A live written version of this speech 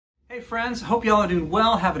Hey friends, hope y'all are doing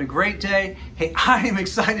well, having a great day. Hey, I am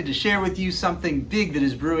excited to share with you something big that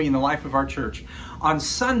is brewing in the life of our church. On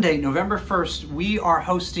Sunday, November 1st, we are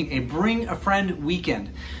hosting a Bring a Friend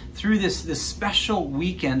weekend. Through this special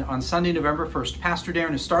weekend on Sunday, November 1st, Pastor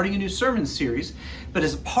Darren is starting a new sermon series, but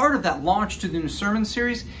as a part of that launch to the new sermon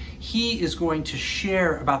series, he is going to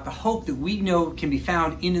share about the hope that we know can be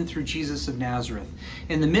found in and through Jesus of Nazareth.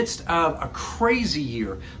 In the midst of a crazy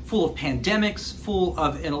year, full of pandemics, full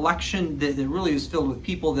of an election that really is filled with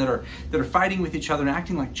people that are fighting with each other and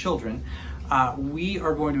acting like children, we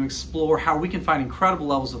are going to explore how we can find incredible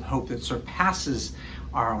levels of hope that surpasses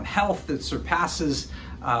our own health, that surpasses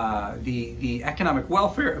the economic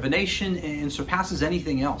welfare of a nation, and surpasses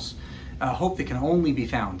anything else. Hope that can only be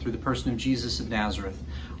found through the person of Jesus of Nazareth.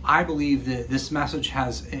 I believe that this message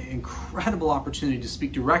has an incredible opportunity to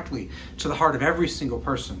speak directly to the heart of every single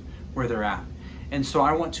person where they're at. And so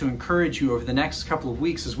I want to encourage you over the next couple of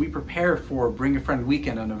weeks as we prepare for Bring a Friend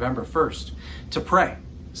weekend on November 1st to pray.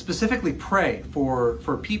 Specifically pray for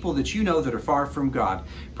people that you know that are far from God.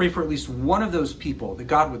 Pray for at least one of those people, that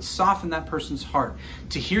God would soften that person's heart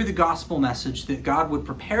to hear the gospel message, that God would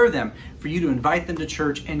prepare them for you to invite them to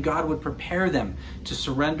church, and God would prepare them to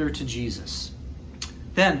surrender to Jesus.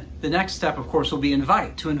 Then the next step, of course, will be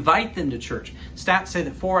to invite them to church. Stats say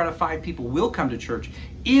that 4 out of 5 people will come to church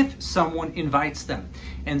if someone invites them.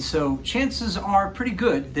 And so chances are pretty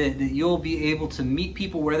good that you'll be able to meet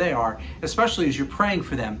people where they are, especially as you're praying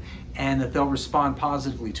for them, and that they'll respond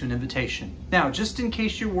positively to an invitation. Now, just in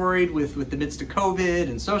case you're worried with the midst of COVID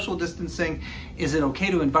and social distancing, is it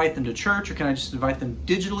okay to invite them to church, or can I just invite them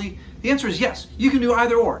digitally? The answer is yes. You can do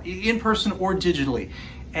either or, in person or digitally.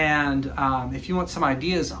 And if you want some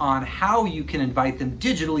ideas on how you can invite them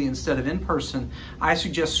digitally instead of in person, I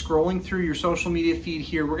suggest scrolling through your social media feed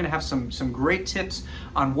here. We're going to have some great tips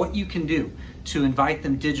on what you can do to invite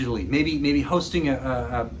them digitally. Maybe hosting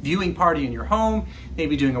a viewing party in your home,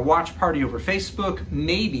 maybe doing a watch party over Facebook.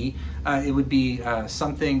 Maybe it would be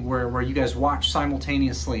something where you guys watch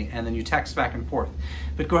simultaneously and then you text back and forth.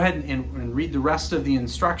 But go ahead and read the rest of the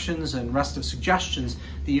instructions and rest of suggestions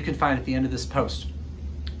that you can find at the end of this post.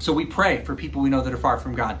 So we pray for people we know that are far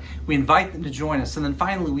from God. We invite them to join us, and then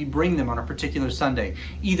finally we bring them on a particular Sunday,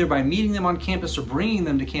 either by meeting them on campus or bringing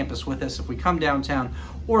them to campus with us if we come downtown,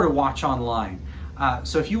 or to watch online.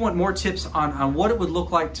 So if you want more tips on what it would look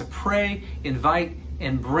like to pray, invite,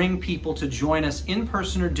 and bring people to join us in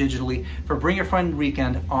person or digitally for Bring a Friend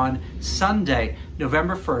weekend on Sunday,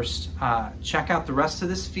 November 1st, check out the rest of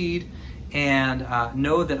this feed. And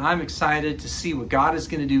know that I'm excited to see what God is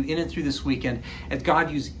going to do in and through this weekend as God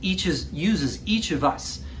uses each of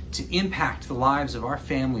us to impact the lives of our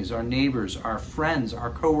families, our neighbors, our friends,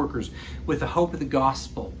 our coworkers with the hope of the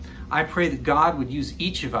gospel. I pray that God would use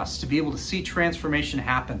each of us to be able to see transformation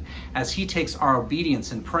happen as He takes our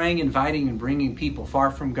obedience in praying, inviting, and bringing people far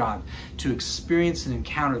from God to experience and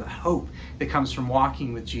encounter the hope that comes from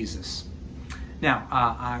walking with Jesus.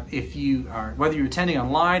 Now, whether you're attending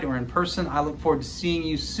online or in person, I look forward to seeing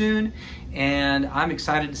you soon, and I'm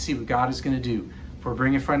excited to see what God is going to do for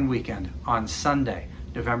Bring a Friend weekend on Sunday,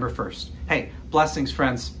 November 1st. Hey, blessings,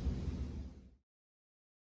 friends.